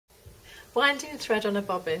Winding thread on a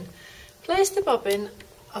bobbin. Place the bobbin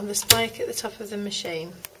on the spike at the top of the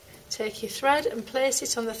machine. Take your thread and place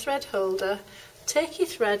it on the thread holder. Take your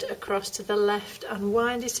thread across to the left and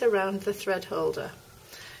wind it around the thread holder.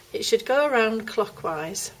 It should go around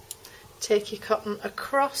clockwise. Take your cotton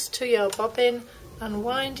across to your bobbin and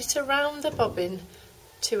wind it around the bobbin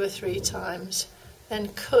 2 or 3 times. Then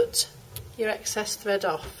cut your excess thread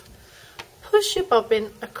off. Push your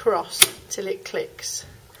bobbin across till it clicks.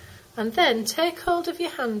 And then take hold of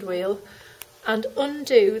your hand wheel and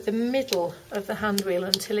undo the middle of the hand wheel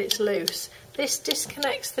until it's loose. This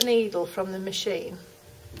disconnects the needle from the machine.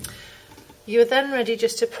 You are then ready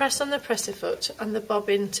just to press on the presser foot and the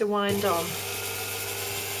bobbin to wind on.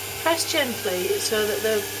 Press gently so that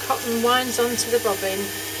the cotton winds onto the bobbin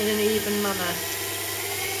in an even manner.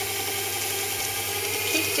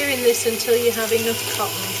 Keep doing this until you have enough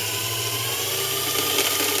cotton.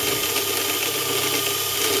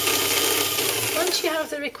 Once you have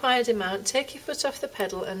the required amount, take your foot off the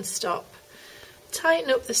pedal and stop.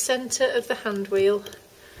 Tighten up the centre of the hand wheel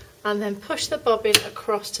and then push the bobbin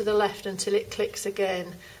across to the left until it clicks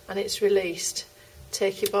again and it's released.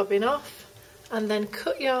 Take your bobbin off and then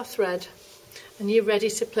cut your thread and you're ready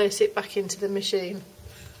to place it back into the machine.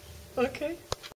 Okay.